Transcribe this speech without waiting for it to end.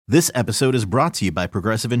This episode is brought to you by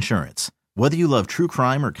Progressive Insurance. Whether you love true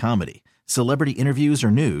crime or comedy, celebrity interviews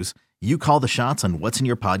or news, you call the shots on what's in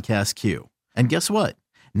your podcast queue. And guess what?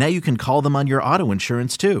 Now you can call them on your auto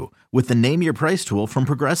insurance too with the Name Your Price tool from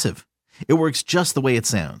Progressive. It works just the way it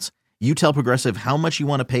sounds. You tell Progressive how much you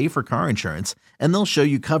want to pay for car insurance, and they'll show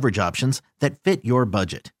you coverage options that fit your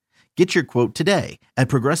budget. Get your quote today at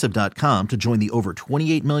Progressive.com to join the over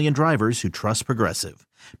 28 million drivers who trust Progressive.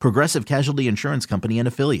 Progressive Casualty Insurance Company and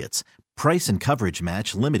Affiliates. Price and coverage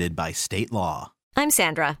match limited by state law. I'm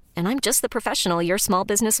Sandra, and I'm just the professional your small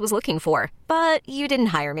business was looking for. But you didn't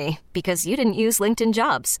hire me because you didn't use LinkedIn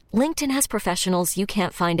Jobs. LinkedIn has professionals you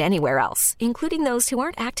can't find anywhere else, including those who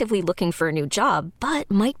aren't actively looking for a new job, but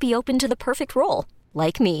might be open to the perfect role,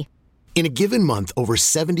 like me. In a given month, over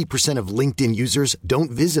 70% of LinkedIn users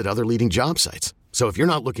don't visit other leading job sites. So if you're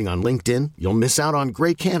not looking on LinkedIn, you'll miss out on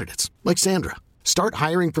great candidates like Sandra. Start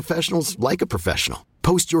hiring professionals like a professional.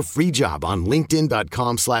 Post your free job on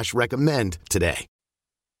linkedin.com/recommend today.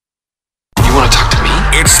 You want to talk to me?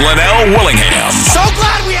 It's Linnell Willingham. So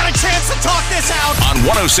glad we had a chance to talk this out. On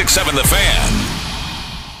 106.7 The Fan.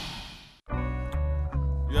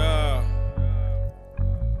 Yeah.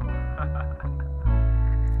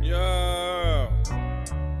 Yeah.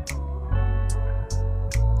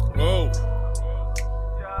 Whoa.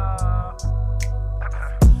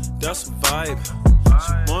 That's a vibe.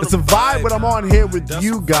 It's a vibe when I'm on here with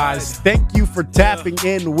you guys. Thank you for tapping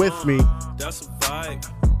in with me. That's a vibe.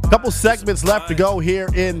 Couple segments left to go here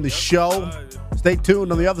in the show. Stay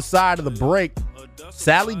tuned on the other side of the break.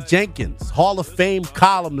 Sally Jenkins, Hall of Fame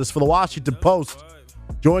columnist for the Washington Post,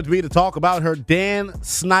 joins me to talk about her Dan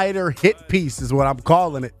Snyder hit piece, is what I'm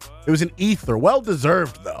calling it. It was an ether.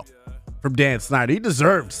 Well-deserved, though, from Dan Snyder. He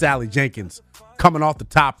deserved Sally Jenkins coming off the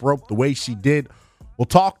top rope the way she did. We'll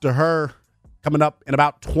talk to her coming up in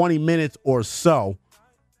about 20 minutes or so.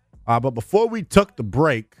 But before we took the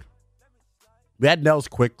break, we had Nell's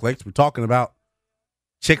Quick Clicks. We're talking about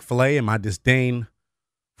Chick-fil-A and my disdain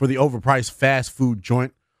for the overpriced fast food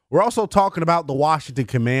joint. We're also talking about the Washington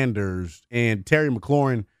Commanders and Terry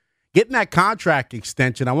McLaurin getting that contract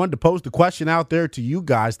extension. I wanted to pose the question out there to you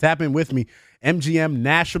guys. Tap in with me. MGM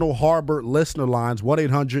National Harbor listener lines,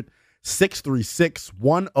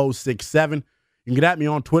 1-800-636-1067. You can get at me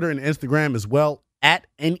on Twitter and Instagram as well, at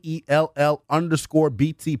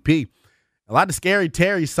NELL_BTP. A lot of scary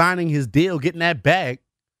Terry signing his deal, getting that bag.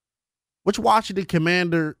 Which Washington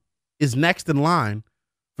Commander is next in line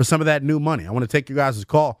for some of that new money? I want to take you guys'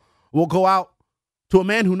 call. We'll go out to a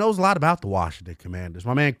man who knows a lot about the Washington Commanders,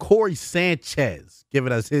 my man Corey Sanchez,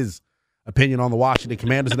 giving us his opinion on the Washington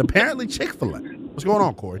Commanders and apparently Chick-fil-A. What's going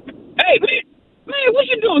on, Corey? Hey, man, what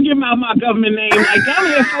you doing giving out my government name like that? I'm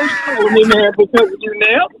here first calling in there because of you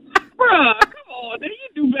now. Bruh, come on, man, you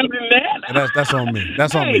do better than that. That's on me.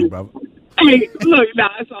 That's on me, brother. Hey, look,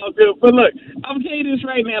 it's all good. But look, I'm going to tell you this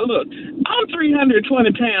right now. Look, I'm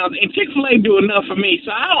 320 pounds, and Chick-fil-A do enough for me,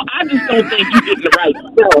 so I just don't think you're getting the right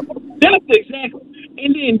stuff. That's exactly.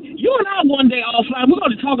 And then you and I one day offline, we're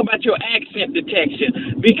going to talk about your accent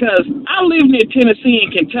detection because I live near Tennessee and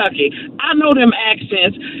Kentucky. I know them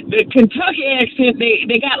accents. The Kentucky accent,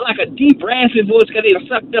 they got like a deep, raspy voice because they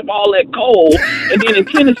sucked up all that coal. And then in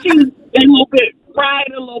Tennessee, they a little bit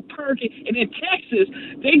fried, a little perky. And in Texas,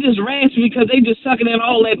 they just raspy because they just sucking in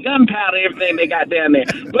all that gunpowder, everything they got down there.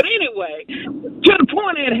 But anyway, to the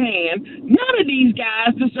point at hand, none of these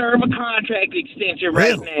guys deserve a contract extension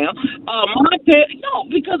right now.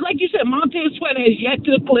 Because like you said, Montez Sweat has yet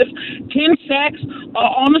to lift 10 sacks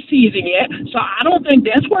on the season yet. So I don't think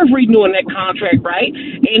that's worth renewing that contract, right?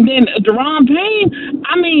 And then Deron Payne,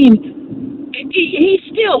 I mean, he's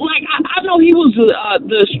still, like, I know he was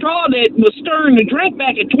the straw that was stirring the drink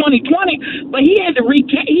back in 2020, but he didn't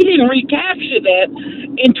recapture that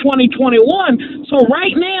in 2021. So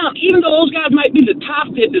right now, even though those guys might be the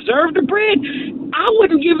top that deserve the bread, I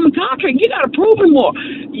wouldn't give him a contract. You got to prove him more.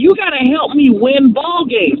 You got to help me win ball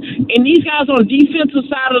games. And these guys on the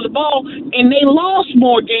defensive side of the ball, and they lost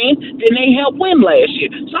more games than they helped win last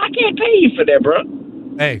year. So I can't pay you for that, bro.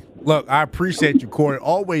 Hey, look, I appreciate you, Corey,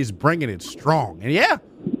 always bringing it strong. And, yeah,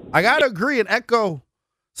 I got to agree and echo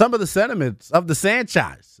some of the sentiments of the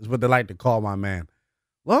Sanchez, is what they like to call my man.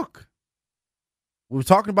 Look, we were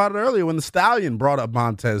talking about it earlier when the Stallion brought up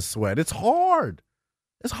Montez Sweat. It's hard.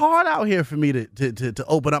 It's hard out here for me to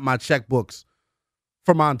open up my checkbooks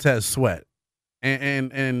for Montez Sweat.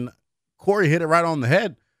 And Corey hit it right on the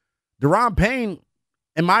head. Deron Payne,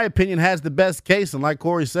 in my opinion, has the best case. And like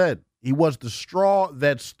Corey said, he was the straw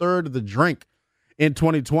that stirred the drink in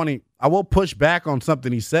 2020. I will push back on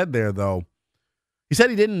something he said there, though. He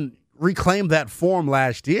said he didn't reclaim that form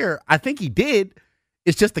last year. I think he did.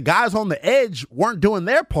 It's just the guys on the edge weren't doing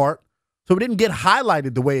their part, so it didn't get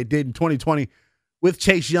highlighted the way it did in 2020 with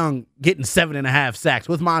Chase Young getting 7.5 sacks,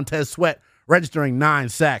 with Montez Sweat registering 9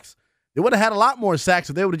 sacks. They would have had a lot more sacks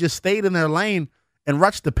if they would have just stayed in their lane and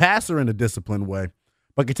rushed the passer in a disciplined way.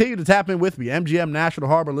 But continue to tap in with me. MGM National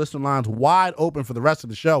Harbor listener lines wide open for the rest of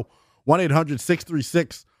the show.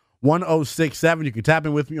 1-800-636-1067. You can tap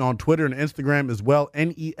in with me on Twitter and Instagram as well,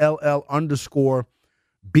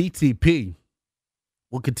 NELL_BTP.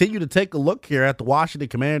 We'll continue to take a look here at the Washington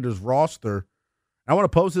Commanders roster. I want to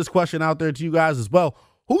pose this question out there to you guys as well.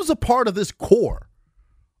 Who's a part of this core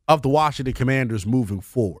of the Washington Commanders moving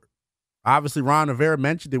forward? Obviously, Ron Rivera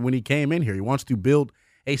mentioned it when he came in here. He wants to build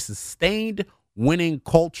a sustained winning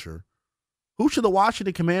culture. Who should the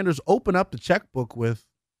Washington Commanders open up the checkbook with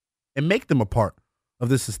and make them a part of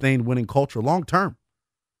this sustained winning culture long term?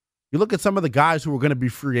 You look at some of the guys who are going to be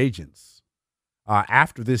free agents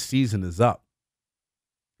after this season is up.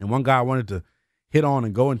 And one guy I wanted to hit on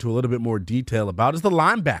and go into a little bit more detail about is the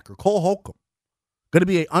linebacker, Cole Holcomb. Going to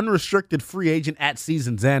be an unrestricted free agent at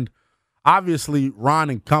season's end. Obviously, Ron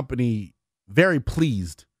and company very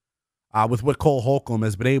pleased with what Cole Holcomb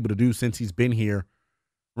has been able to do since he's been here.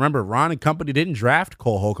 Remember, Ron and company didn't draft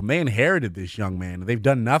Cole Holcomb. They inherited this young man. They've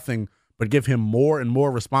done nothing but give him more and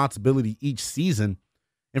more responsibility each season,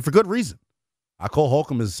 and for good reason. Cole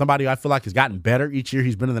Holcomb is somebody I feel like has gotten better each year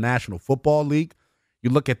he's been in the National Football League. You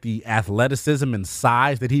look at the athleticism and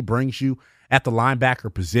size that he brings you at the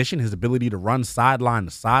linebacker position, his ability to run sideline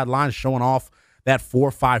to sideline, showing off that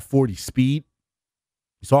 4.5 40 speed.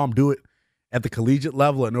 You saw him do it at the collegiate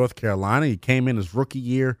level at North Carolina. He came in his rookie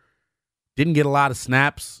year, didn't get a lot of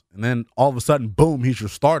snaps, and then all of a sudden, boom, he's your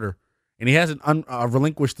starter. And he hasn't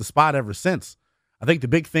relinquished the spot ever since. I think the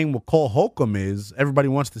big thing with Cole Holcomb is everybody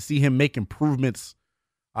wants to see him make improvements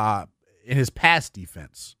in his pass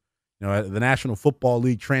defense. You know, the National Football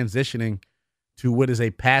League transitioning to what is a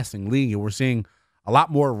passing league, and we're seeing a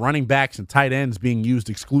lot more running backs and tight ends being used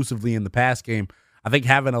exclusively in the pass game. I think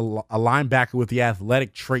having a linebacker with the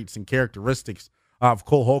athletic traits and characteristics of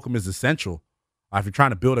Cole Holcomb is essential. If you're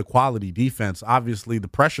trying to build a quality defense, obviously the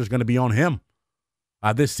pressure is going to be on him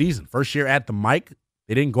this season. First year at the mic,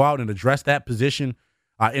 they didn't go out and address that position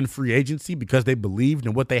in free agency because they believed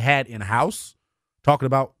in what they had in-house. Talking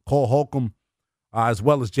about Cole Holcomb as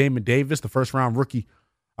well as Jamin Davis, the first-round rookie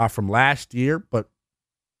from last year. But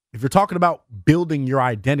if you're talking about building your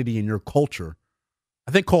identity and your culture,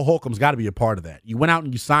 I think Cole Holcomb's got to be a part of that. You went out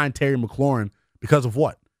and you signed Terry McLaurin because of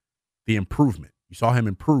what? The improvement. You saw him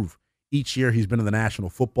improve each year he's been in the National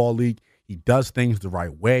Football League. He does things the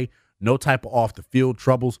right way. No type of off-the-field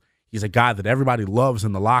troubles. He's a guy that everybody loves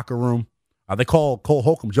in the locker room. They call Cole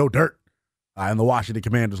Holcomb Joe Dirt in the Washington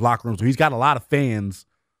Commanders locker room. So he's got a lot of fans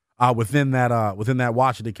within that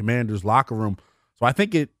Washington Commanders locker room. So I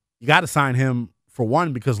think you got to sign him for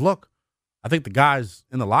one because, look, I think the guys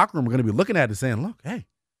in the locker room are going to be looking at it saying, look, hey,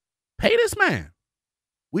 pay this man.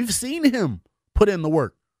 We've seen him put in the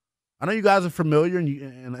work. I know you guys are familiar,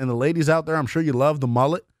 and the ladies out there, I'm sure you love the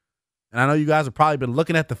mullet. And I know you guys have probably been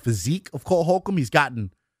looking at the physique of Cole Holcomb. He's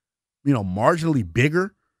gotten, marginally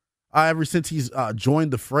bigger ever since he's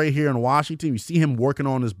joined the fray here in Washington. You see him working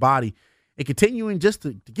on his body and continuing just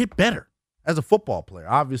to get better as a football player.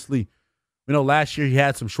 Obviously, last year he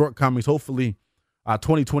had some shortcomings. Hopefully,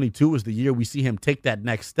 2022 is the year we see him take that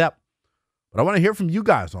next step. But I want to hear from you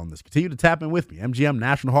guys on this. Continue to tap in with me. MGM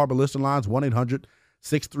National Harbor listener lines,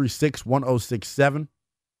 1-800-636-1067.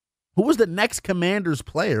 Who is the next Commanders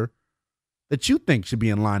player that you think should be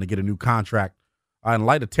in line to get a new contract in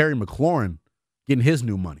light of Terry McLaurin getting his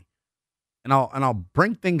new money? And I'll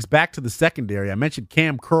bring things back to the secondary. I mentioned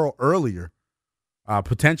Cam Curl earlier,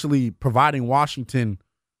 potentially providing Washington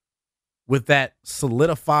with that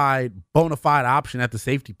solidified, bona fide option at the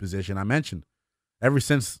safety position. I mentioned ever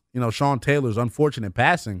since, Sean Taylor's unfortunate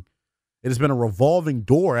passing, it has been a revolving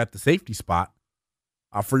door at the safety spot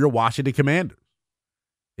for your Washington Commanders.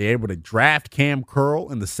 They're able to draft Cam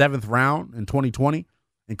Curl in the 7th round in 2020.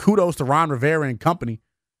 And kudos to Ron Rivera and company.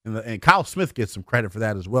 And Kyle Smith gets some credit for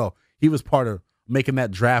that as well. He was part of making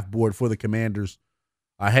that draft board for the Commanders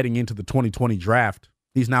heading into the 2020 draft.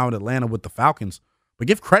 He's now in Atlanta with the Falcons. But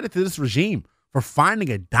give credit to this regime for finding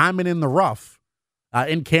a diamond in the rough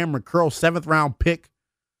in Cameron Curl, 7th round pick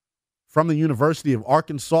from the University of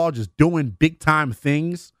Arkansas, just doing big-time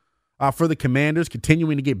things for the Commanders,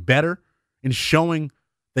 continuing to get better and showing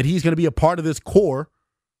that he's going to be a part of this core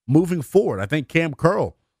moving forward. I think Cam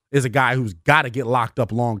Curl is a guy who's got to get locked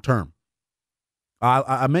up long-term.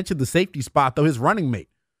 I mentioned the safety spot, though, his running mate,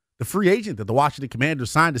 the free agent that the Washington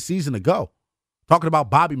Commanders signed a season ago. Talking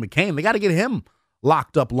about Bobby McCain, they got to get him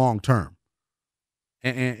locked up long-term.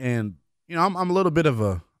 And you know, I'm a little bit of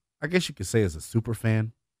a, I guess you could say, as a super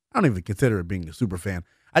fan. I don't even consider it being a super fan.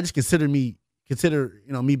 I just consider me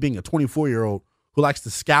being a 24-year-old who likes to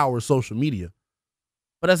scour social media.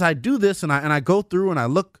 But as I do this and I go through and I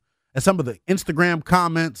look at some of the Instagram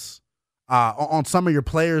comments on some of your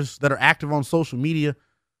players that are active on social media,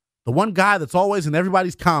 the one guy that's always in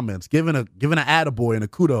everybody's comments giving an attaboy and a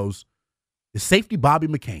kudos is safety Bobby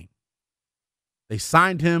McCain. They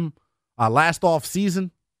signed him last off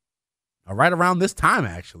season, right around this time,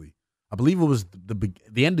 actually. I believe it was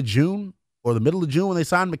the end of June or the middle of June when they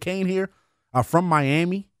signed McCain here from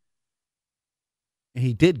Miami. And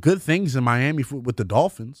he did good things in Miami with the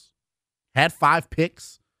Dolphins. Had 5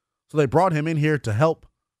 picks. So they brought him in here to help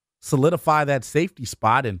solidify that safety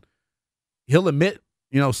spot. And he'll admit,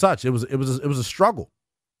 such. It was a struggle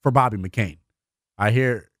for Bobby McCain. I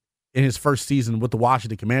hear in his first season with the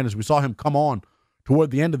Washington Commanders, we saw him come on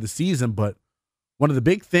toward the end of the season. But one of the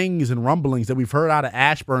big things and rumblings that we've heard out of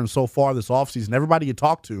Ashburn so far this offseason, everybody you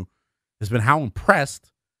talk to has been how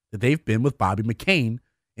impressed that they've been with Bobby McCain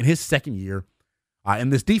in his second year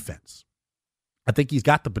in this defense. I think he's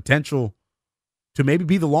got the potential to maybe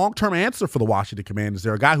be the long-term answer for the Washington Commanders.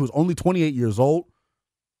 They're a guy who's only 28 years old.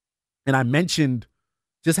 And I mentioned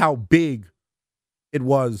just how big it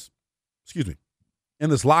was, in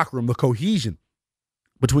this locker room, the cohesion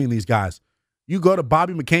between these guys. You go to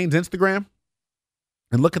Bobby McCain's Instagram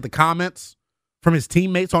and look at the comments from his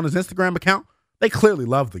teammates on his Instagram account. They clearly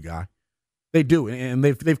love the guy. They do. And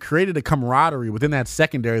they've created a camaraderie within that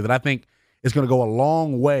secondary that I think is going to go a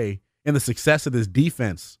long way in the success of this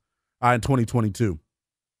defense in 2022.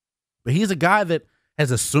 But he's a guy that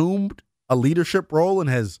has assumed a leadership role and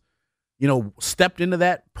has, stepped into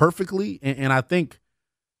that perfectly. And I think,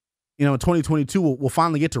 in 2022, we'll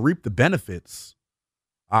finally get to reap the benefits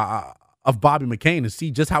of Bobby McCain and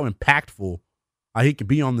see just how impactful he can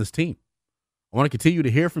be on this team. I want to continue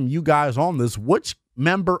to hear from you guys on this. Which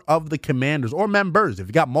member of the Commanders, or members, if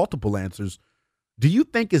you got multiple answers, do you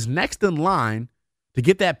think is next in line to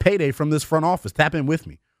get that payday from this front office? Tap in with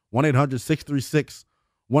me.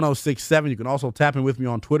 1-800-636-1067. You can also tap in with me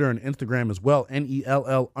on Twitter and Instagram as well,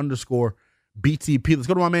 NELL_BTP. Let's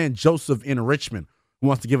go to my man Joseph in Richmond, who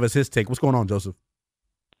wants to give us his take. What's going on, Joseph?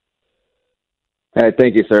 Hey,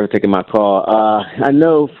 thank you, sir, for taking my call. I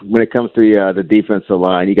know when it comes to the defensive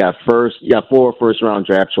line, you got 4 first-round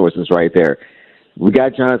draft choices right there. We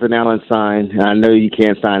got Jonathan Allen signed. I know you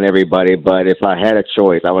can't sign everybody, but if I had a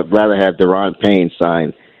choice, I would rather have Daron Payne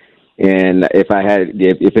signed. And if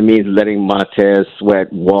it means letting Montez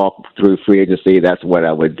Sweat walk through free agency, that's what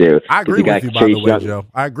I would do. I agree with you, by the way, Joe.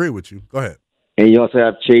 I agree with you. Go ahead. And you also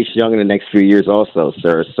have Chase Young in the next few years also,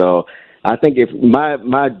 sir. So I think if my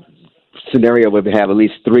scenario would have at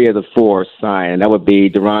least 3 of the 4 signed, and that would be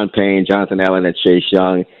Daron Payne, Jonathan Allen, and Chase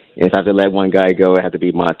Young. And if I have to let one guy go, it had to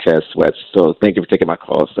be Montez Sweat. So thank you for taking my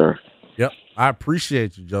call, sir. Yep. I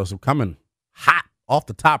appreciate you, Joseph, coming hot off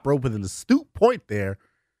the top rope with an astute point there.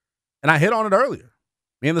 And I hit on it earlier.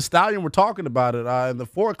 Me and the Stallion were talking about it in the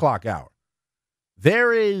 4 o'clock hour.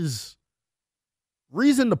 There is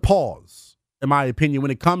reason to pause, in my opinion, when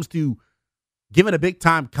it comes to giving a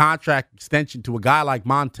big-time contract extension to a guy like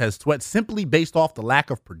Montez Sweat simply based off the lack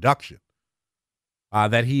of production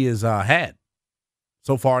that he has had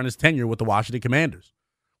so far in his tenure with the Washington Commanders.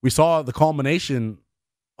 We saw the culmination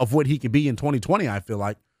of what he could be in 2020, I feel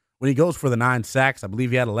like, when he goes for the 9 sacks. I believe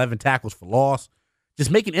he had 11 tackles for loss. Just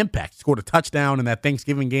making impact. He scored a touchdown in that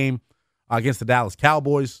Thanksgiving game against the Dallas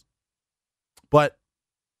Cowboys. But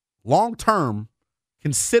long-term,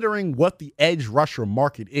 considering what the edge rusher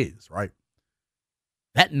market is, right,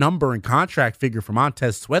 that number and contract figure for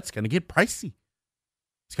Montez Sweat's going to get pricey.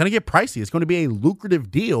 It's going to get pricey. It's going to be a lucrative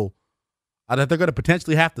deal that they're going to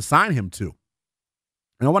potentially have to sign him to.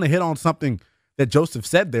 And I want to hit on something that Joseph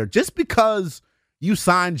said there. Just because you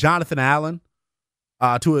signed Jonathan Allen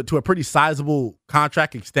to a pretty sizable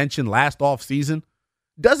contract extension last offseason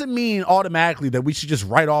doesn't mean automatically that we should just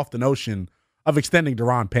write off the notion of extending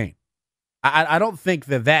Daron Payne. I don't think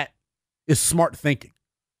that is smart thinking.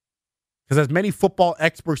 Because as many football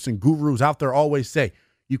experts and gurus out there always say,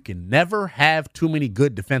 you can never have too many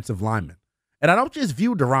good defensive linemen. And I don't just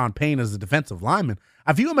view Daron Payne as a defensive lineman.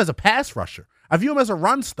 I view him as a pass rusher. I view him as a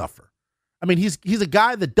run stuffer. I mean, he's a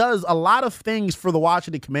guy that does a lot of things for the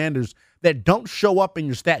Washington Commanders that don't show up in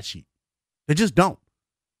your stat sheet. They just don't.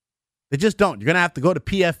 They just don't. You're going to have to go to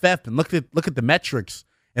PFF and look at the metrics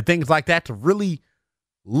and things like that to really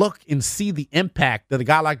look and see the impact that a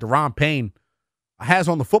guy like Daron Payne has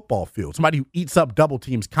on the football field. Somebody who eats up double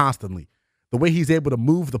teams constantly. The way he's able to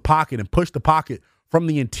move the pocket and push the pocket from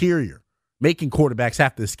the interior, making quarterbacks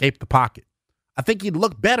have to escape the pocket. I think he'd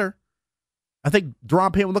look better. I think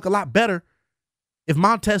Deron Payne would look a lot better if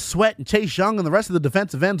Montez Sweat and Chase Young and the rest of the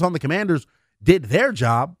defensive ends on the Commanders did their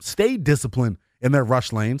job, stayed disciplined in their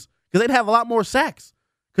rush lanes, because they'd have a lot more sacks.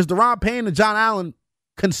 Because Deron Payne and John Allen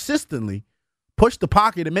consistently push the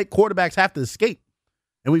pocket and make quarterbacks have to escape.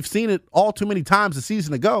 And we've seen it all too many times a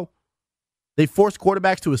season ago. They force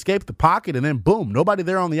quarterbacks to escape the pocket, and then boom, nobody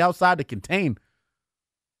there on the outside to contain.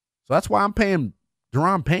 So that's why I'm paying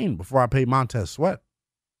Deron Payne before I pay Montez Sweat.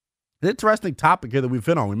 An interesting topic here that we've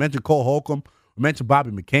hit on. We mentioned Cole Holcomb. We mentioned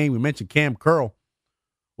Bobby McCain. We mentioned Cam Curl.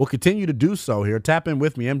 We'll continue to do so here. Tap in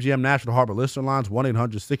with me, MGM National Harbor listener lines,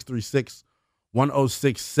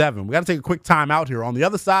 1-800-636-1067. We got to take a quick time out here. On the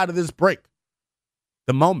other side of this break,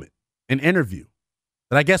 the moment, an interview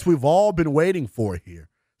that I guess we've all been waiting for here.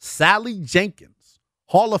 Sally Jenkins,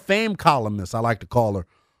 Hall of Fame columnist, I like to call her,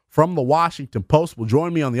 from the Washington Post, will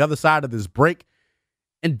join me on the other side of this break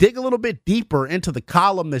and dig a little bit deeper into the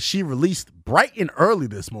column that she released bright and early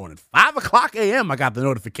this morning. 5 o'clock a.m. I got the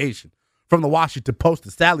notification from the Washington Post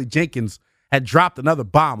that Sally Jenkins had dropped another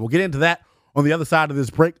bomb. We'll get into that on the other side of this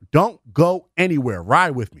break. Don't go anywhere.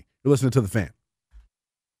 Ride with me. You're listening to The Fan.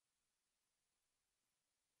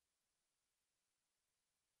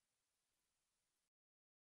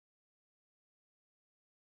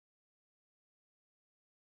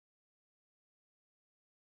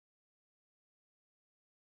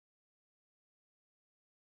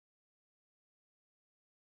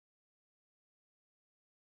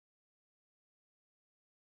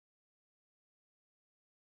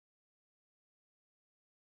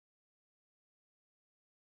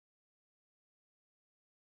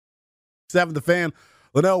 The Fan,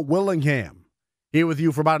 Linnell Willingham, here with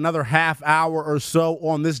you for about another half hour or so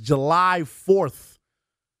on this July 4th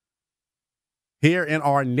here in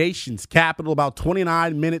our nation's capital, about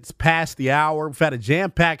 29 minutes past the hour. We've had a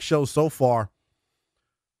jam-packed show so far,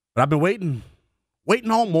 but I've been waiting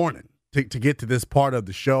all morning to get to this part of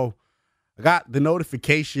the show. I got the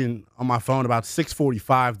notification on my phone about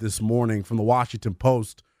 6:45 this morning from the Washington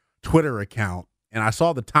Post Twitter account, and I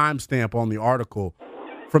saw the timestamp on the article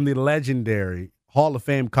from the legendary Hall of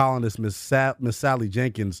Fame columnist, Miss Sally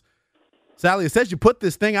Jenkins. Sally, it says you put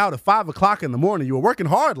this thing out at 5 o'clock in the morning. You were working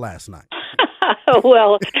hard last night.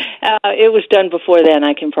 Well, it was done before then,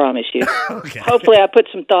 I can promise you. Okay. Hopefully I put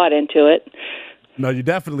some thought into it. No, you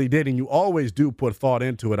definitely did, and you always do put thought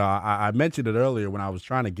into it. I mentioned it earlier when I was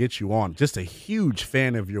trying to get you on. Just a huge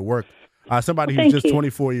fan of your work. Somebody who's just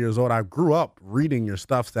 24 years old. I grew up reading your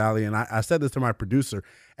stuff, Sally, and I said this to my producer.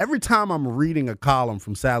 Every time I'm reading a column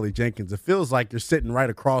from Sally Jenkins, it feels like you're sitting right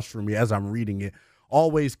across from me as I'm reading it,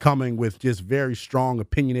 always coming with just very strong,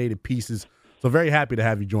 opinionated pieces. So very happy to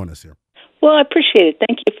have you join us here. Well, I appreciate it.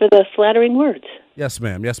 Thank you for the flattering words. Yes,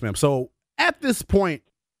 ma'am. Yes, ma'am. So at this point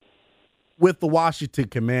with the Washington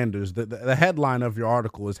Commanders, the headline of your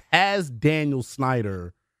article is, has Daniel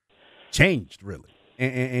Snyder changed, really?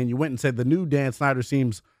 And you went and said the new Dan Snyder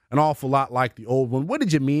seems an awful lot like the old one. What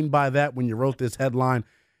did you mean by that when you wrote this headline?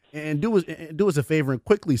 And do us a favor and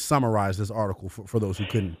quickly summarize this article for those who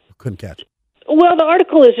couldn't catch it. Well, the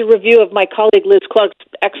article is a review of my colleague Liz Clark's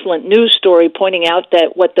excellent news story pointing out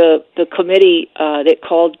that what the committee that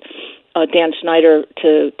called Dan Snyder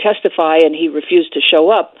to testify and he refused to show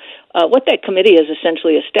up, what that committee has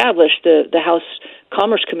essentially established, the House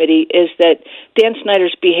Commerce Committee, is that Dan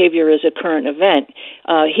Snyder's behavior is a current event.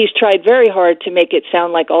 He's tried very hard to make it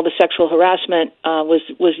sound like all the sexual harassment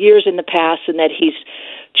was years in the past and that he's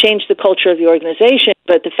changed the culture of the organization.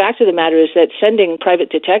 But the fact of the matter is that sending private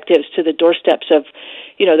detectives to the doorsteps of,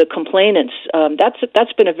 the complainants,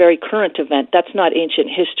 that's been a very current event. That's not ancient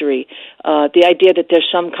history. The idea that there's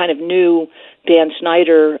some kind of new Dan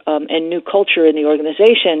Snyder and new culture in the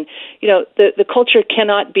organization, the culture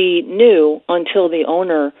cannot be new until the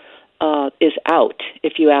owner is out,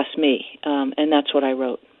 if you ask me. And that's what I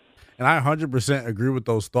wrote. And I 100% agree with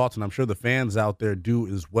those thoughts, and I'm sure the fans out there do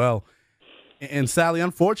as well. And Sally,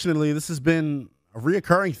 unfortunately, this has been a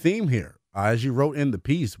reoccurring theme here, as you wrote in the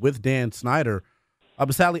piece with Dan Snyder.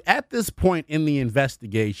 But Sally, at this point in the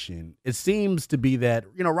investigation, it seems to be that,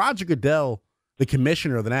 Roger Goodell, the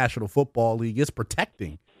commissioner of the National Football League, is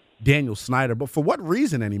protecting Daniel Snyder. But for what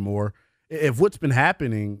reason anymore, if what's been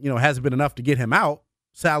happening, hasn't been enough to get him out?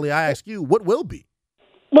 Sally, I ask you, what will be?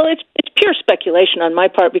 Well, it's pure speculation on my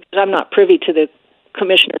part because I'm not privy to the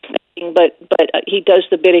commissioner's thinking, but he does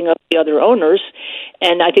the bidding of the other owners,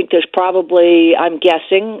 and I think there's probably, I'm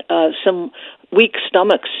guessing, some weak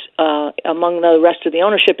stomachs among the rest of the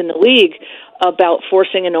ownership in the league about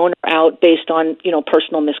forcing an owner out based on,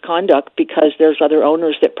 personal misconduct because there's other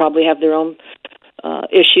owners that probably have their own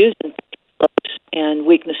issues. and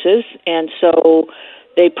weaknesses, and so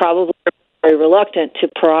they probably are very reluctant to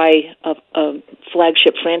pry a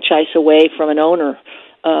flagship franchise away from an owner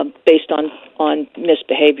based on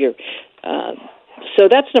misbehavior. So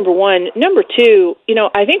that's number one. Number two,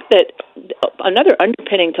 I think that another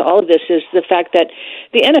underpinning to all of this is the fact that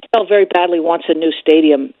the NFL very badly wants a new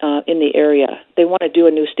stadium in the area. They want to do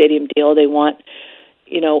a new stadium deal. They want,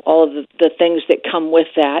 all of the things that come with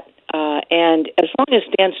that. And as long as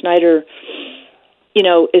Dan Snyder,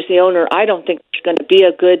 is the owner, I don't think there's going to be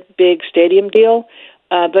a good big stadium deal.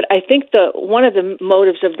 But I think one of the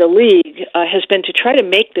motives of the league has been to try to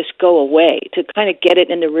make this go away, to kind of get it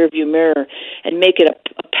in the rearview mirror and make it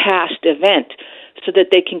a past event so that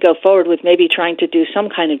they can go forward with maybe trying to do some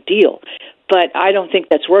kind of deal. But I don't think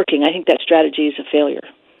that's working. I think that strategy is a failure.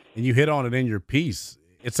 And you hit on it in your piece.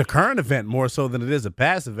 It's a current event more so than it is a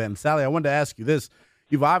past event. And Sally, I wanted to ask you this.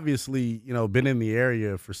 You've obviously, been in the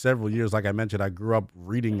area for several years. Like I mentioned, I grew up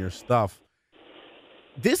reading your stuff.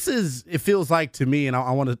 It feels like to me, and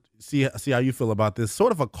I want to see how you feel about this,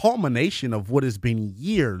 sort of a culmination of what has been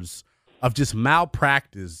years of just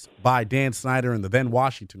malpractice by Dan Snyder and the then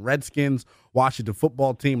Washington Redskins, Washington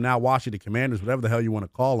football team, now Washington Commanders, whatever the hell you want to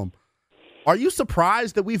call them. Are you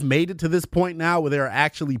surprised that we've made it to this point now where there are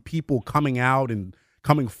actually people coming out and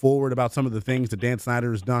coming forward about some of the things that Dan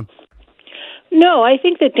Snyder has done? No, I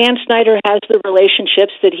think that Dan Snyder has the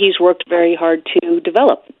relationships that he's worked very hard to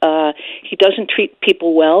develop. He doesn't treat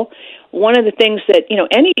people well. One of the things that,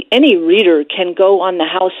 any reader can go on the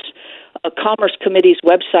House Commerce Committee's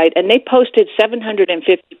website, and they posted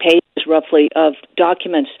 750 pages, roughly, of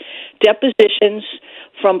documents, depositions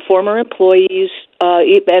from former employees,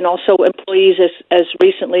 and also employees as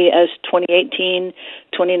recently as 2018,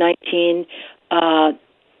 2019,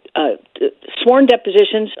 sworn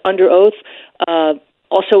depositions under oath,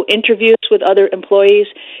 also interviews with other employees.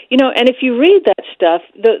 And if you read that stuff,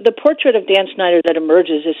 the portrait of Dan Snyder that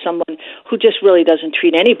emerges is someone who just really doesn't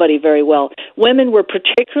treat anybody very well. Women were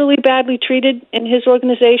particularly badly treated in his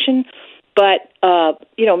organization, but,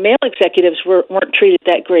 male executives weren't treated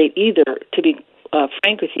that great either, to be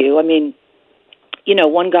frank with you. I mean,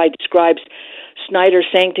 one guy describes Snyder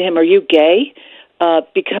saying to him, "Are you gay?"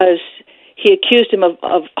 Because he accused him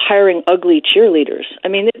of hiring ugly cheerleaders. I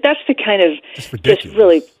mean, that's the kind of just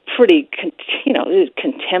really pretty,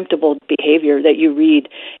 contemptible behavior that you read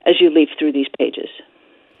as you leaf through these pages.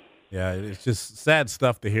 Yeah, it's just sad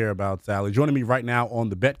stuff to hear about, Sally. Joining me right now on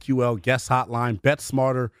the BetQL guest hotline, Bet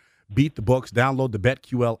Smarter, Beat the Books. Download the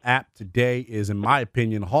BetQL app today is, in my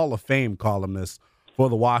opinion, Hall of Fame columnist for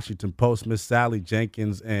the Washington Post, Miss Sally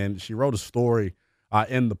Jenkins, and she wrote a story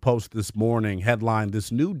in the Post this morning, headline,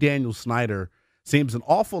 "This new Daniel Snyder seems an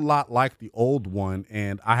awful lot like the old one,"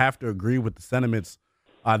 and I have to agree with the sentiments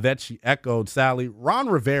that she echoed. Sally, Ron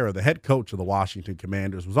Rivera, the head coach of the Washington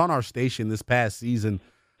Commanders, was on our station this past season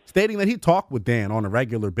stating that he talked with Dan on a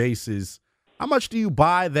regular basis. How much do you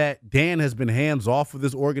buy that Dan has been hands-off with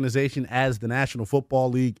this organization as the National Football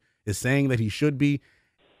League is saying that he should be?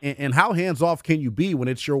 And how hands-off can you be when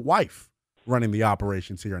it's your wife running the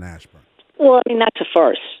operations here in Ashburn? Well, I mean, that's a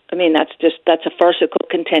farce. I mean, that's a farcical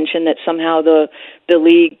contention that somehow the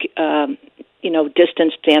league,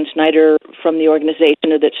 distanced Dan Snyder from the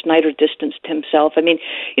organization, or that Snyder distanced himself. I mean,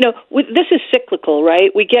 this is cyclical,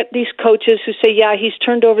 right? We get these coaches who say, yeah, he's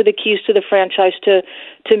turned over the keys to the franchise to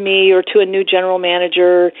me or to a new general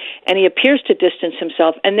manager, and he appears to distance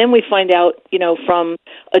himself. And then we find out, from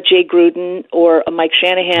a Jay Gruden or a Mike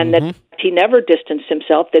Shanahan that he never distanced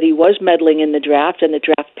himself, that he was meddling in the draft and the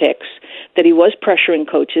draft picks, that he was pressuring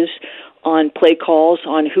coaches on play calls,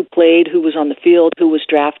 on who played, who was on the field, who was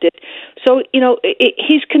drafted. So,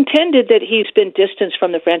 he's contended that he's been distanced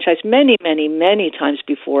from the franchise many, many, many times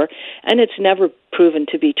before, and it's never proven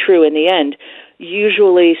to be true in the end.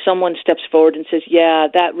 Usually someone steps forward and says, yeah,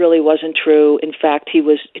 that really wasn't true. In fact, he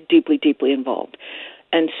was deeply, deeply involved.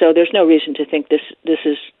 And so there's no reason to think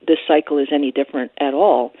this cycle is any different at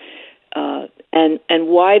all. And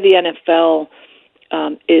why the NFL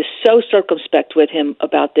is so circumspect with him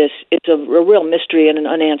about this, it's a real mystery and an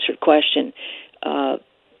unanswered question.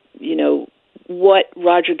 What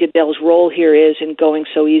Roger Goodell's role here is in going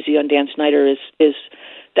so easy on Dan Snyder is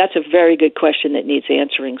that's a very good question that needs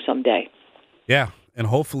answering someday. Yeah, and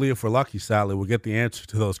hopefully, if we're lucky, Sally, we'll get the answer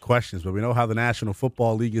to those questions. But we know how the National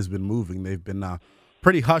Football League has been moving. They've been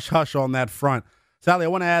pretty hush-hush on that front. Sally, I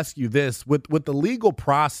want to ask you this. With the legal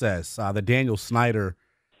process that Daniel Snyder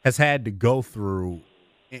has had to go through,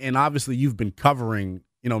 and obviously you've been covering,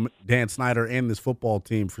 Dan Snyder and this football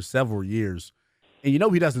team for several years, and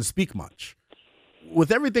he doesn't speak much.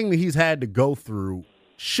 With everything that he's had to go through,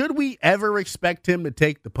 should we ever expect him to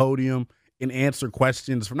take the podium and answer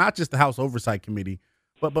questions from not just the House Oversight Committee,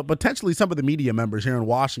 but potentially some of the media members here in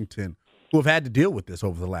Washington who have had to deal with this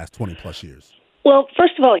over the last 20-plus years? Well,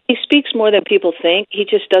 first of all, he speaks more than people think. He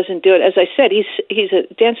just doesn't do it. As I said,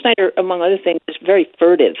 Dan Snyder, among other things, is very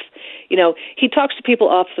furtive. You know, he talks to people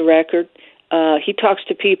off the record. He talks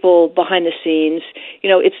to people behind the scenes. You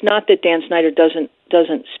know, it's not that Dan Snyder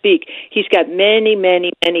doesn't speak. He's got many,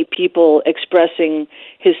 many, many people expressing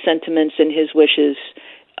his sentiments and his wishes,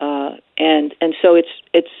 and so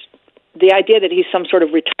it's the idea that he's some sort of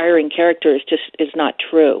retiring character is not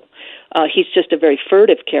true. He's just a very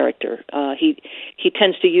furtive character. He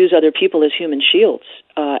tends to use other people as human shields,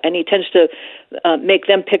 and he tends to make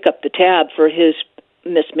them pick up the tab for his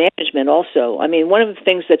mismanagement also. I mean, one of the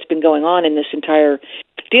things that's been going on in this entire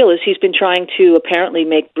deal is he's been trying to apparently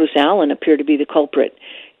make Bruce Allen appear to be the culprit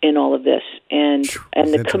in all of this. And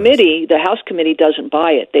the committee, the House committee, doesn't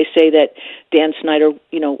buy it. They say that Dan Snyder,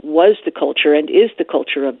 you know, was the culture and is the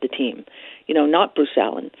culture of the team, you know, not Bruce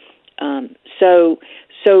Allen. So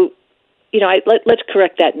you know, let's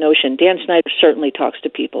correct that notion. Dan Snyder certainly talks to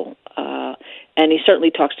people, and he certainly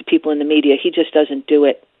talks to people in the media. He just doesn't do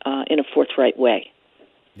it in a forthright way.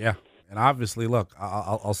 Yeah, and obviously, look,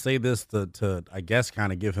 I'll say this to I guess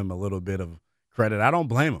kind of give him a little bit of credit. I don't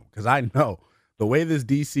blame him because I know the way this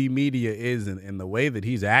D.C. media is and the way that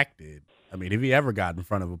he's acted. I mean, if he ever got in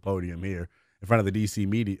front of a podium here, in front of the D.C.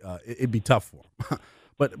 media, it'd be tough for him.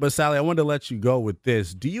 But Sally, I wanted to let you go with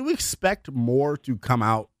this. Do you expect more to come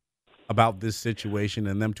out about this situation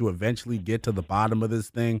and them to eventually get to the bottom of this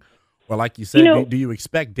thing? Or like you said, you know, do you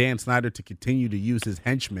expect Dan Snyder to continue to use his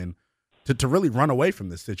henchmen to really run away from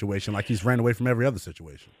this situation like he's ran away from every other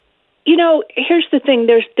situation? You know, here's the thing.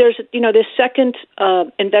 There's you know, this second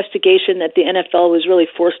investigation that the NFL was really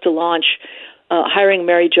forced to launch, hiring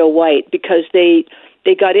Mary Jo White, because they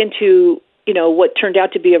got into, you know, what turned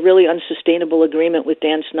out to be a really unsustainable agreement with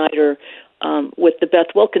Dan Snyder with the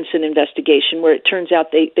Beth Wilkinson investigation, where it turns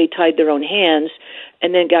out they tied their own hands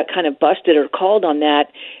and then got kind of busted or called on that.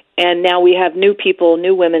 And now we have new people,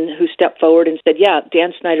 new women who stepped forward and said, yeah,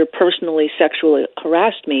 Dan Snyder personally sexually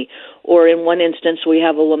harassed me. Or in one instance, we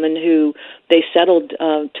have a woman who they settled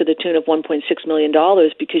to the tune of $1.6 million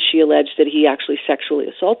because she alleged that he actually sexually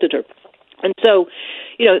assaulted her. And so,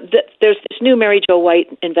 you know, there's this new Mary Jo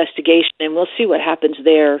White investigation, and we'll see what happens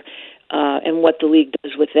there and what the league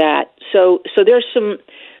does with that. So there's some,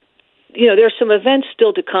 you know, there's some events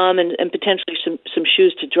still to come and potentially some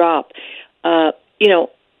shoes to drop. You know,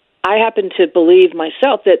 I happen to believe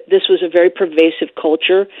myself that this was a very pervasive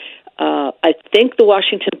culture. I think the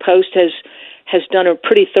Washington Post has done a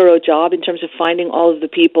pretty thorough job in terms of finding all of the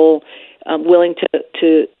people willing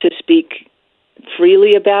to speak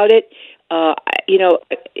freely about it. You know,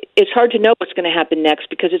 it's hard to know what's going to happen next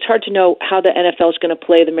because it's hard to know how the NFL is going to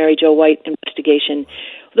play the Mary Jo White investigation.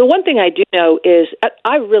 The one thing I do know is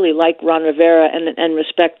I really like Ron Rivera and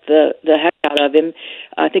respect the heck out of him.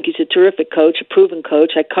 I think he's a terrific coach, a proven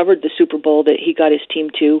coach. I covered the Super Bowl that he got his team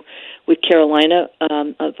to with Carolina.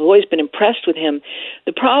 I've always been impressed with him.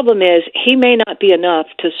 The problem is he may not be enough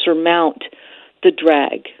to surmount the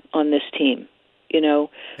drag on this team. You know,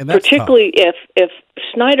 particularly if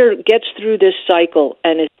Snyder gets through this cycle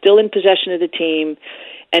and is still in possession of the team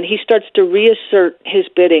and he starts to reassert his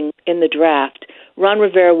bidding in the draft, Ron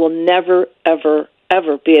Rivera will never, ever,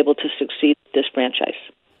 ever be able to succeed with this franchise.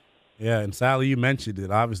 Yeah, and Sally, you mentioned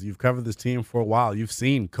it. Obviously, you've covered this team for a while. You've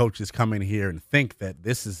seen coaches come in here and think that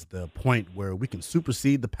this is the point where we can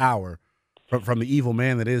supersede the power from the evil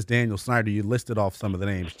man that is Daniel Snyder. You listed off some of the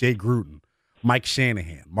names: Jay Gruden, Mike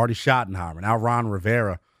Shanahan, Marty Schottenheimer, now Ron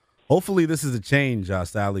Rivera. Hopefully this is a change,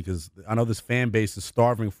 Sally, because I know this fan base is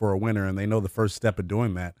starving for a winner, and they know the first step of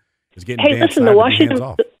doing that is getting Dan Snyder hands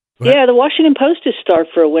off. Yeah, the Washington Post is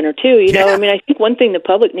starved for a winner, too. You know, I mean, I think one thing the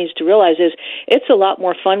public needs to realize is it's a lot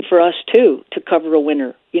more fun for us, too, to cover a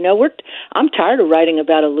winner. You know, I'm tired of writing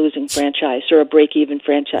about a losing franchise or a break-even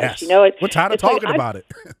franchise. Yes. You know, we're tired of talking about it.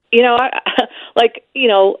 You know,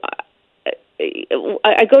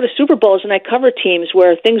 I go to Super Bowls and I cover teams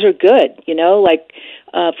where things are good, you know, like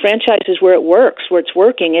franchises where it works, where it's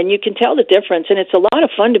working, and you can tell the difference. And it's a lot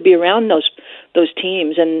of fun to be around those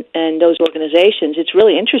teams and those organizations. It's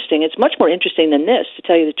really interesting. It's much more interesting than this, to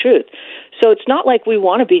tell you the truth. So it's not like we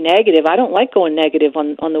want to be negative. I don't like going negative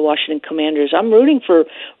on the Washington Commanders. I'm rooting for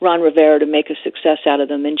Ron Rivera to make a success out of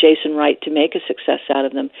them and Jason Wright to make a success out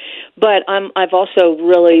of them. But I've also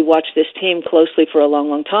really watched this team closely for a long,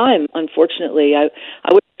 long time. Unfortunately, I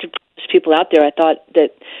would promise people out there, I thought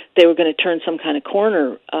that they were going to turn some kind of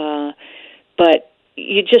corner. But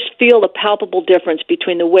you just feel a palpable difference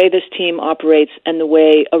between the way this team operates and the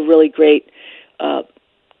way a really great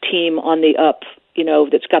team on the up,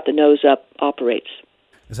 that's got the nose up operates.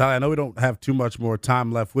 Sally, I know we don't have too much more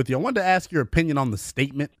time left with you. I wanted to ask your opinion on the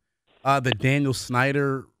statement that Daniel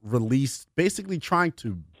Snyder released, basically trying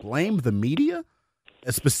to blame the media,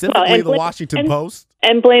 specifically the Washington Post.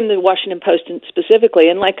 And blame the Washington Post specifically.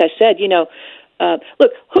 And like I said,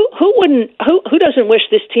 look, who doesn't wish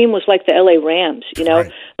this team was like the LA Rams,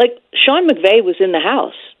 Right. Like Sean McVay was in the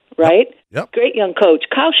house, right? Yep. Great young coach.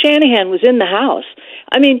 Kyle Shanahan was in the house.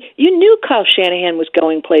 I mean, you knew Kyle Shanahan was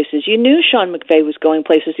going places. You knew Sean McVay was going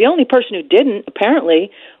places. The only person who didn't, apparently,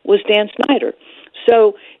 was Dan Snyder.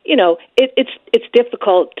 So, it's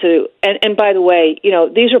difficult to, and by the way,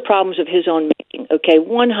 these are problems of his own making, okay,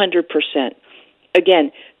 100%.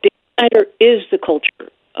 Again, Dan Snyder is the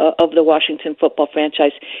culture of the Washington football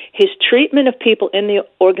franchise. His treatment of people in the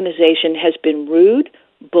organization has been rude,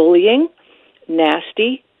 bullying,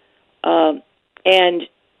 nasty, and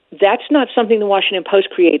that's not something the Washington Post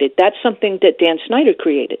created. That's something that Dan Snyder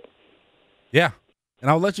created. Yeah. And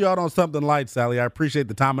I'll let you out on something light, Sally. I appreciate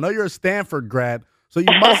the time. I know you're a Stanford grad, so you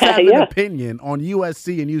must have an opinion on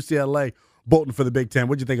USC and UCLA voting for the Big Ten.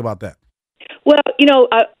 What do you think about that? Well,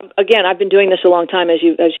 again, I've been doing this a long time, as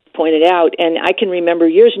you pointed out, and I can remember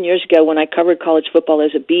years and years ago when I covered college football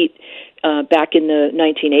as a beat back in the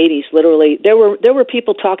 1980s. Literally, there were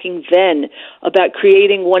people talking then about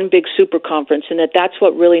creating one big super conference, and that's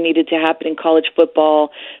what really needed to happen in college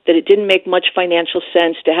football. That it didn't make much financial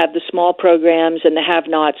sense to have the small programs and the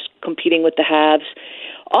have-nots competing with the haves.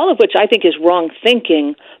 All of which I think is wrong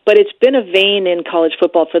thinking, but it's been a vein in college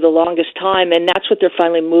football for the longest time, and that's what they're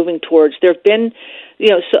finally moving towards. There have been,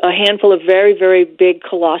 a handful of very, very big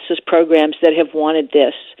colossus programs that have wanted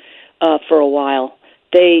this for a while.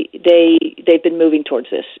 They've been moving towards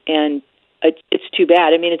this, and it's too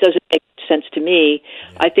bad. I mean, it doesn't make sense to me.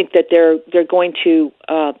 I think that they're going to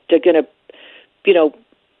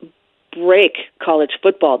break college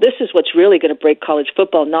football. This is what's really going to break college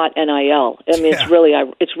football, not NIL. I mean,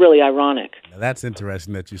 it's really ironic. Now, that's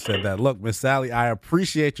interesting that you said that. Look, Miss Sally, I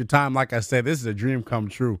appreciate your time. Like I said, this is a dream come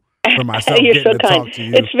true for myself. You're getting so to kind. Talk to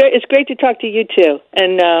you. It's great to talk to you too,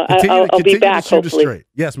 and I'll be back hopefully. Straight.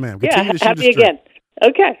 Yes, ma'am. Continue to shoot happy it straight. again.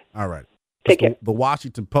 Okay. All right. Take care. The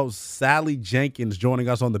Washington Post, Sally Jenkins, joining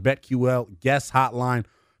us on the BetQL guest hotline.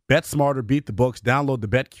 Bet smarter, beat the books. Download the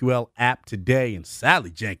BetQL app today. And Sally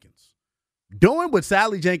Jenkins, doing what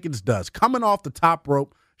Sally Jenkins does, coming off the top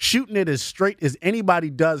rope, shooting it as straight as anybody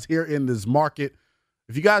does here in this market.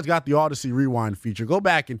 If you guys got the Odyssey Rewind feature, go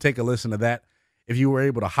back and take a listen to that. If you were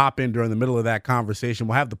able to hop in during the middle of that conversation,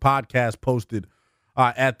 we'll have the podcast posted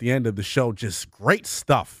at the end of the show. Just great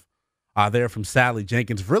stuff there from Sally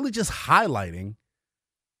Jenkins, really just highlighting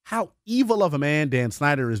how evil of a man Dan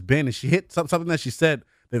Snyder has been. And she hit something that she said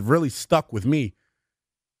that really stuck with me,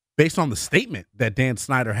 based on the statement that Dan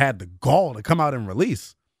Snyder had the gall to come out and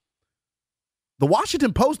release. The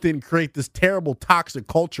Washington Post didn't create this terrible, toxic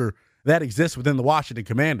culture that exists within the Washington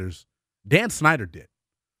Commanders. Dan Snyder did.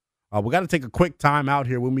 We got to take a quick time out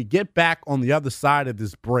here. When we get back on the other side of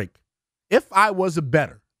this break, If I Was a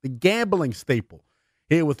Better, the gambling staple,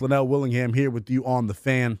 here with Linnell Willingham, here with you on The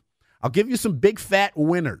Fan. I'll give you some big fat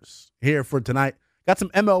winners here for tonight. Got some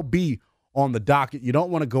MLB on the docket. You don't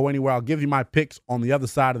want to go anywhere. I'll give you my picks on the other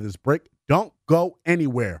side of this break. Don't go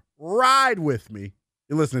anywhere. Ride with me.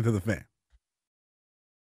 You're listening to The Fan.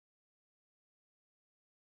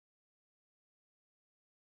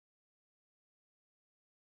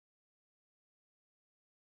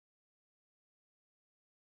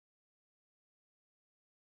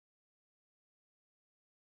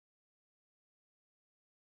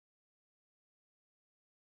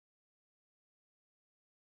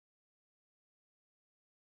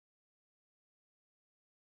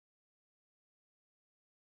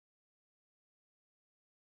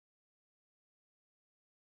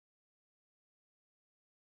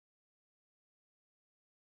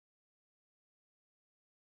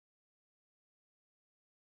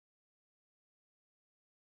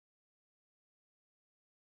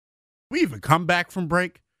 We even come back from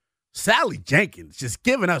break. Sally Jenkins just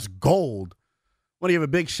giving us gold. Want to give a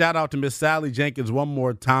big shout out to Miss Sally Jenkins one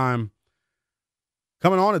more time.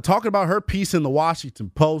 Coming on and talking about her piece in the Washington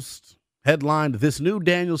Post. Headlined, "This new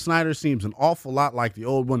Daniel Snyder seems an awful lot like the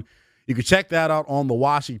old one." You can check that out on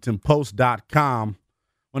thewashingtonpost.com.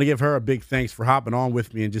 Want to give her a big thanks for hopping on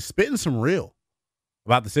with me and just spitting some real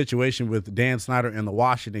about the situation with Dan Snyder and the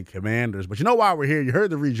Washington Commanders. But you know why we're here. You heard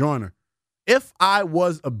the rejoiner. If I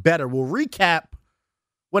Was a Better. We'll recap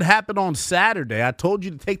what happened on Saturday. I told you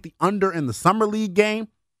to take the under in the Summer League game.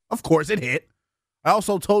 Of course, it hit. I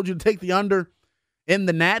also told you to take the under in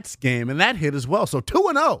the Nats game, and that hit as well. So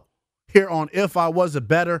 2-0 here on If I Was a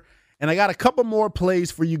Better. And I got a couple more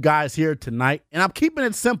plays for you guys here tonight. And I'm keeping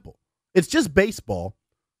it simple. It's just baseball.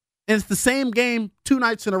 And it's the same game 2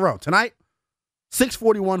 nights in a row. Tonight,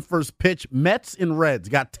 6:41 first pitch. Mets and Reds.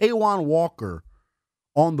 Got Taijuan Walker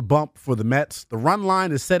on the bump for the Mets. The run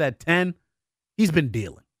line is set at 10. He's been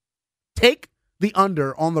dealing. Take the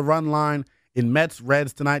under on the run line in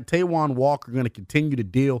Mets-Reds tonight. Taijuan Walker going to continue to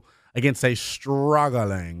deal against a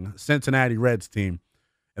struggling Cincinnati Reds team.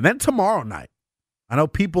 And then tomorrow night, I know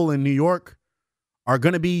people in New York are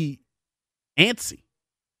going to be antsy,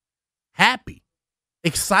 happy,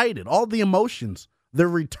 excited, all the emotions. The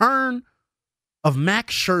return of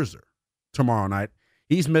Max Scherzer tomorrow night.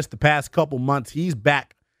 He's missed the past couple months. He's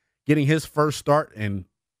back getting his first start, and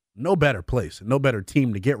no better place, no better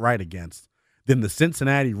team to get right against than the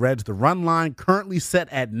Cincinnati Reds. The run line currently set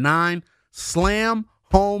at 9. Slam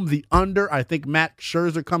home the under. I think Max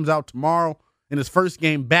Scherzer comes out tomorrow in his first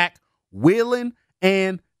game back, wheeling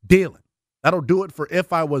and dealing. That'll do it for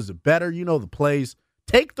If I Was a Better. You know the plays.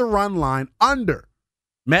 Take the run line under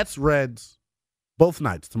Mets, Reds, both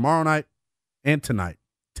nights, tomorrow night and tonight.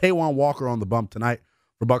 Taijuan Walker on the bump tonight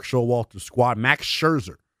for Buck Showalter's squad. Max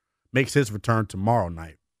Scherzer makes his return tomorrow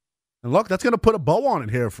night. And look, that's going to put a bow on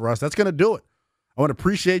it here for us. That's going to do it. I want to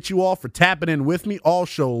appreciate you all for tapping in with me all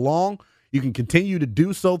show long. You can continue to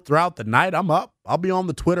do so throughout the night. I'm up. I'll be on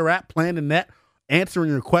the Twitter at PlanTheNet, answering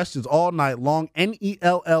your questions all night long.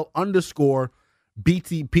 NELL_BTP.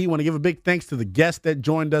 Want to give a big thanks to the guest that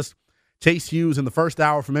joined us, Chase Hughes, in the first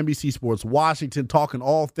hour from NBC Sports Washington, talking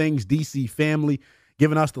all things DC family,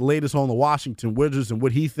 giving us the latest on the Washington Wizards and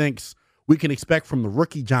what he thinks we can expect from the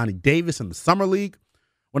rookie Johnny Davis in the Summer League.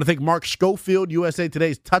 I want to thank Mark Schofield, USA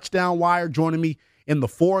Today's Touchdown Wire, joining me in the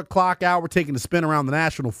 4 o'clock hour, taking a spin around the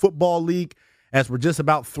National Football League as we're just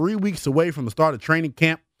about 3 weeks away from the start of training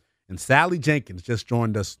camp. And Sally Jenkins just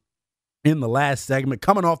joined us in the last segment,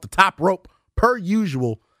 coming off the top rope, per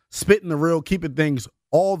usual, spitting the real, keeping things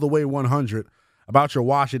all the way 100 about your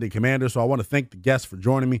Washington Commanders. So I want to thank the guests for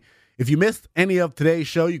joining me. If you missed any of today's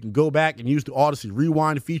show, you can go back and use the Odyssey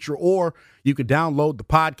Rewind feature, or you can download the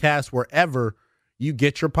podcast wherever you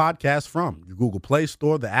get your podcast from. Your Google Play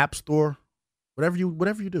Store, the App Store, whatever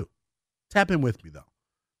you do. Tap in with me, though.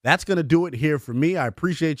 That's going to do it here for me. I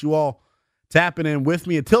appreciate you all tapping in with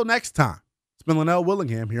me. Until next time, it's been Linnell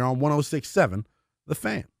Willingham here on 106.7 The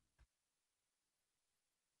Fan.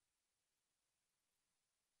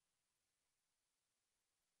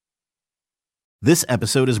 This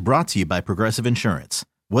episode is brought to you by Progressive Insurance.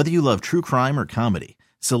 Whether you love true crime or comedy,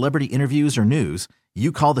 celebrity interviews or news,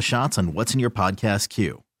 you call the shots on what's in your podcast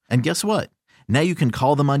queue. And guess what? Now you can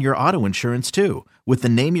call them on your auto insurance too with the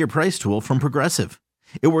Name Your Price tool from Progressive.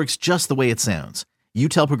 It works just the way it sounds. You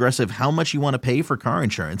tell Progressive how much you want to pay for car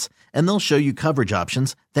insurance, and they'll show you coverage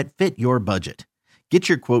options that fit your budget. Get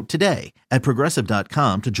your quote today at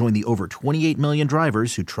Progressive.com to join the over 28 million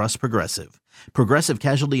drivers who trust Progressive. Progressive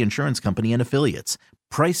Casualty Insurance Company and Affiliates.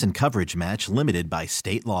 Price and coverage match limited by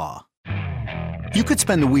state law. You could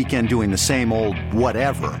spend the weekend doing the same old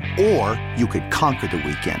whatever, or you could conquer the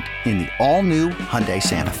weekend in the all-new Hyundai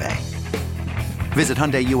Santa Fe. Visit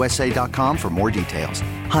HyundaiUSA.com for more details.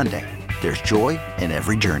 Hyundai, there's joy in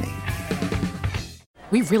every journey.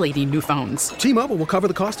 We really need new phones. T-Mobile will cover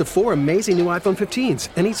the cost of 4 amazing new iPhone 15s,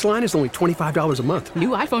 and each line is only $25 a month. New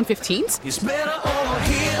iPhone 15s? It's better over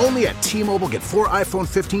here. Only at T-Mobile, get 4 iPhone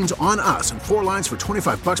 15s on us and 4 lines for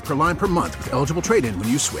 $25 per line per month with eligible trade-in when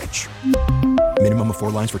you switch. Minimum of 4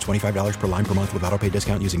 lines for $25 per line per month with autopay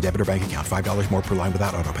discount using debit or bank account. $5 more per line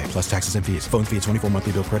without autopay, plus taxes and fees. Phone fee at 24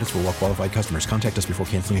 monthly bill credits for well-qualified customers. Contact us before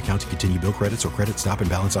canceling account to continue bill credits or credit stop and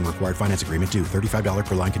balance on required finance agreement due. $35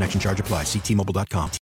 per line connection charge applies. See T-Mobile.com.